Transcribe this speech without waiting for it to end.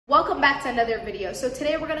Welcome back to another video. So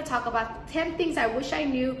today we're going to talk about 10 things I wish I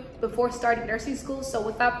knew before starting nursing school. So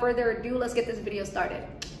without further ado, let's get this video started.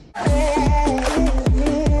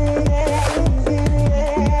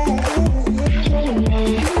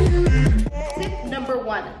 Tip number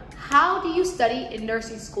 1, how do you study in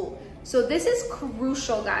nursing school? So this is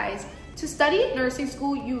crucial, guys. To study in nursing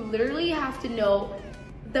school, you literally have to know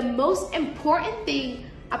the most important thing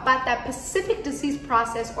about that specific disease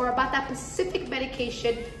process or about that specific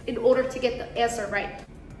medication in order to get the answer right.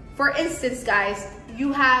 For instance, guys,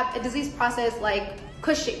 you have a disease process like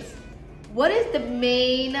Cushing's. What is the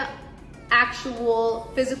main actual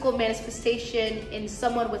physical manifestation in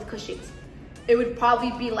someone with Cushing's? It would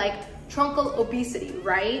probably be like truncal obesity,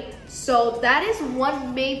 right? So that is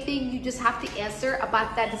one main thing you just have to answer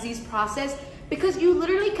about that disease process, because you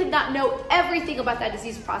literally could not know everything about that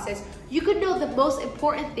disease process. You could know the most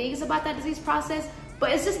important things about that disease process, but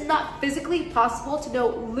it's just not physically possible to know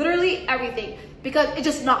literally everything, because it's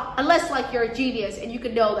just not, unless like you're a genius and you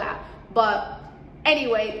can know that. But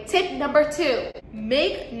anyway, tip number 2,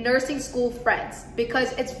 make nursing school friends,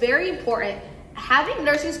 because it's very important. Having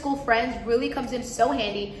nursing school friends really comes in so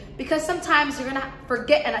handy, because sometimes you're gonna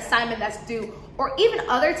forget an assignment that's due, or even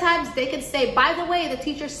other times they can say, by the way, the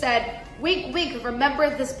teacher said, wink, wink, remember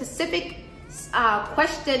the specific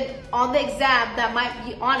question on the exam that might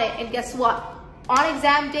be on it. And guess what? On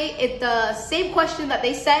exam day, the same question that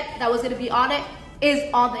they said that was gonna be on it is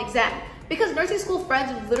on the exam, because nursing school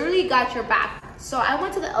friends literally got your back. So I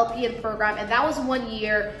went to the LPN program, and that was 1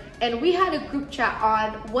 year, and we had a group chat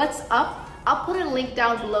on What's Up. I'll put a link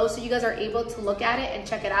down below so you guys are able to look at it and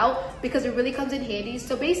check it out, because it really comes in handy.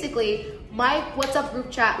 So basically, my What's Up group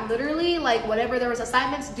chat, literally, like whenever there was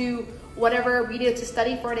assignments due, whatever we needed to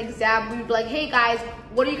study for an exam, we would be like, hey guys,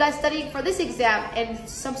 what are you guys studying for this exam? And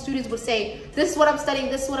some students would say, this is what I'm studying,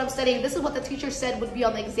 this is what I'm studying, this is what the teacher said would be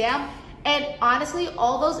on the exam. And honestly,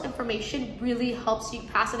 all those information really helps you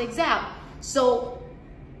pass an exam. So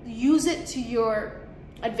use it to your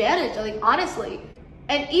advantage, like honestly.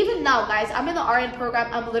 And even now, guys, I'm in the RN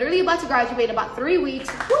program. I'm literally about to graduate in about 3 weeks.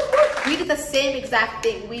 We did the same exact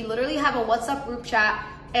thing. We literally have a What's Up group chat,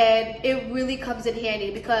 and it really comes in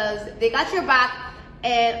handy because they got your back.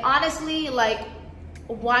 And honestly, like,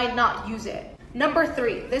 why not use it? Number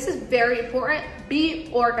 3, this is very important. Be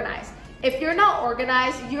organized. If you're not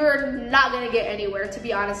organized, you're not gonna get anywhere, to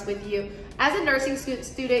be honest with you. As a nursing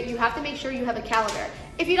student, you have to make sure you have a calendar.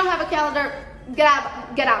 If you don't have a calendar, get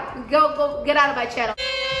out, get out of my channel.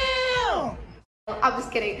 I'm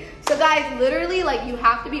just kidding. So guys, literally, like, you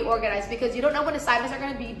have to be organized, because you don't know when assignments are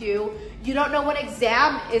going to be due. You don't know when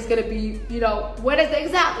exam is going to be, when is the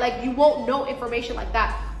exam? Like, you won't know information like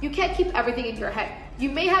that. You can't keep everything in your head. You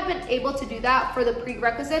may have been able to do that for the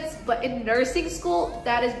prerequisites, but in nursing school,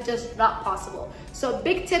 that is just not possible. So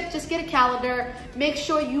big tip, just get a calendar. Make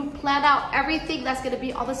sure you plan out everything that's going to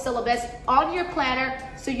be on the syllabus on your planner,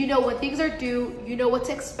 so you know when things are due, you know what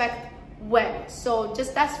to expect when. So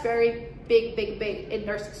just, that's very big in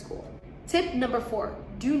nursing school. Tip number 4,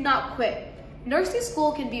 do not quit. Nursing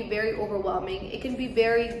school can be very overwhelming. It can be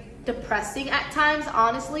very depressing at times,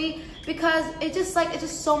 honestly, because it's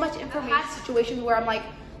just so much information. I had situations where I'm like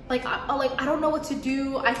I don't know what to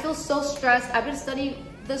do. I feel so stressed. I've been studying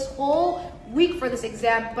this whole week for this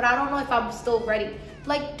exam, but I don't know if I'm still ready.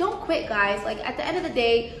 Like, don't quit, guys. Like, at the end of the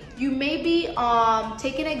day, you may be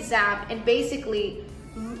taking an exam, and basically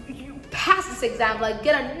you pass this exam, like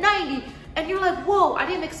get a 90, and you're like, whoa, I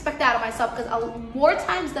didn't expect that out of myself, because more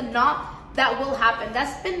times than not, that will happen.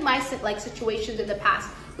 That's been my situations in the past.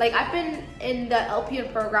 Like, I've been in the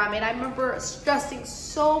LPN program, and I remember stressing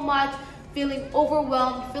so much, feeling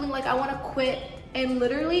overwhelmed, feeling like I want to quit. And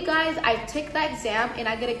literally, guys, I take that exam and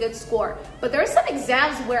I get a good score. But there are some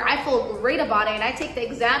exams where I feel great about it, and I take the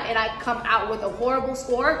exam and I come out with a horrible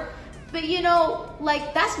score. But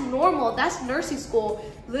like, that's normal. That's nursing school.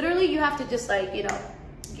 Literally, you have to just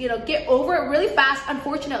get over it really fast.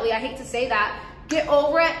 Unfortunately, I hate to say that. Get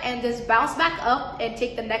over it and just bounce back up and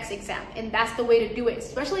take the next exam. And that's the way to do it,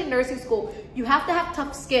 especially in nursing school. You have to have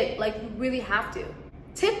tough skin, like, you really have to.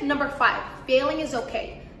 Tip number 5, failing is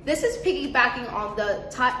okay. This is piggybacking on the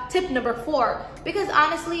tip number 4, because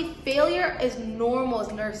honestly, failure is normal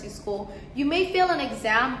in nursing school. You may fail an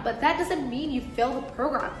exam, but that doesn't mean you fail the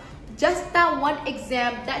program. Just that one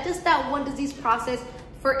exam, just that one disease process.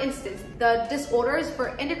 For instance, the disorders, for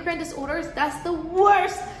endocrine disorders, that's the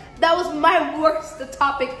worst. That was my worst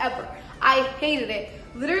topic ever. I hated it.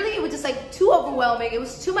 Literally, it was just like too overwhelming. It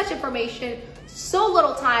was too much information, so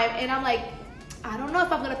little time, and I'm like, I don't know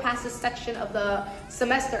if I'm gonna pass this section of the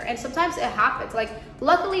semester. And sometimes it happens. Like,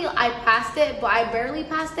 luckily I passed it, but I barely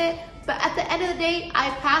passed it. but at the end of the day, I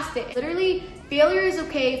passed it. Literally, failure is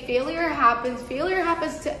okay. Failure happens. Failure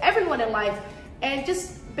happens to everyone in life. And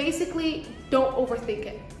just basically don't overthink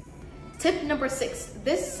it. Tip number 6.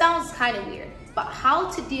 This sounds kind of weird, but how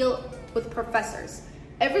to deal with professors.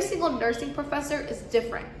 Every single nursing professor is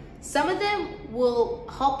different. Some of them will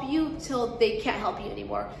help you till they can't help you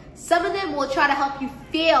anymore. Some of them will try to help you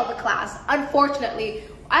fail the class. Unfortunately,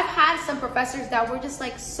 I've had some professors that were just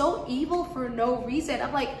like so evil for no reason.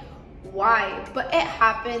 I'm like, why? But it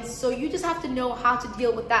happens. So you just have to know how to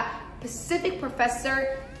deal with that specific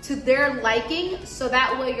professor to their liking, so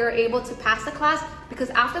that way you're able to pass the class, because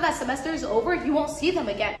after that semester is over, you won't see them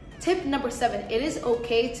again. Tip number 7, it is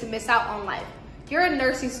okay to miss out on life. You're in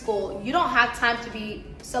nursing school. You don't have time to be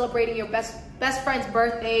celebrating your best friend's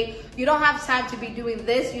birthday. You don't have time to be doing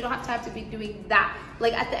this. You don't have time to be doing that.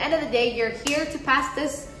 Like, at the end of the day, you're here to pass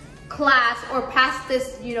this class or pass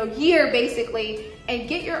this, year basically, and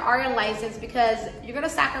get your RN license, because you're gonna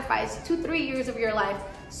sacrifice 2-3 years of your life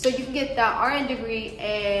so you can get that RN degree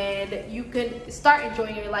and you can start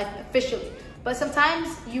enjoying your life officially. But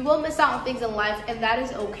sometimes you will miss out on things in life, and that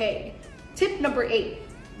is okay. Tip number 8.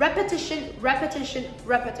 Repetition, repetition,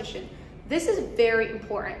 repetition. This is very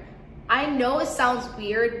important. I know it sounds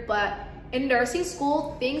weird, but in nursing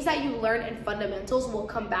school, things that you learn in fundamentals will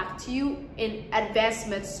come back to you in advanced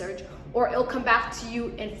med surg, or it'll come back to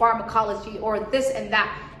you in pharmacology, or this and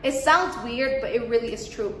that. It sounds weird, but it really is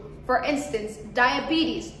true. For instance,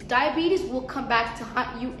 diabetes. Diabetes will come back to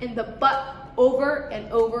haunt you in the butt over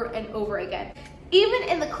and over and over again, even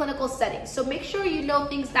in the clinical setting. So make sure you know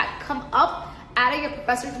things that come up out of your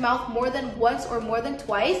professor's mouth more than once or more than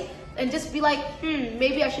twice, and just be like,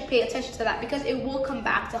 maybe I should pay attention to that, because it will come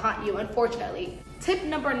back to haunt you, unfortunately. Tip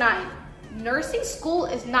number 9, nursing school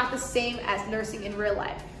is not the same as nursing in real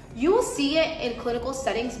life. You will see it in clinical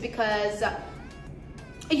settings, because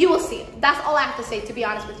you will see it. That's all I have to say, to be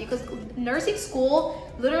honest with you, because nursing school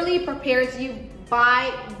literally prepares you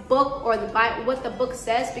by book, or by what the book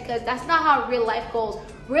says, because that's not how real life goes.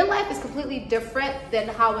 Real life is completely different than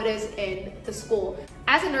how it is in the school.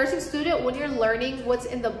 As a nursing student, when you're learning what's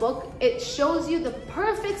in the book, it shows you the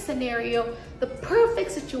perfect scenario, the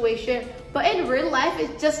perfect situation, but in real life,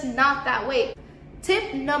 it's just not that way.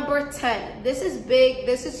 Tip number 10, this is big,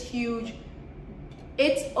 this is huge.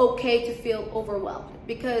 It's okay to feel overwhelmed,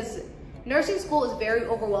 because nursing school is very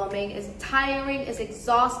overwhelming, it's tiring, it's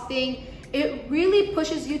exhausting. It really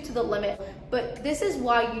pushes you to the limit, but this is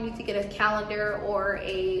why you need to get a calendar or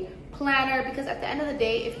a planner, because at the end of the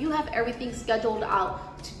day, if you have everything scheduled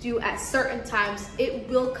out to do at certain times, it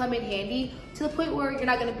will come in handy to the point where you're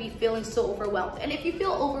not going to be feeling so overwhelmed. And if you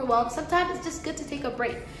feel overwhelmed, sometimes it's just good to take a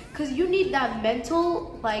break, because you need that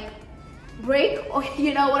mental break, or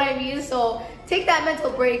you know what I mean. So take that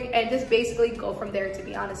mental break and just basically go from there, to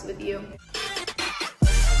be honest with you.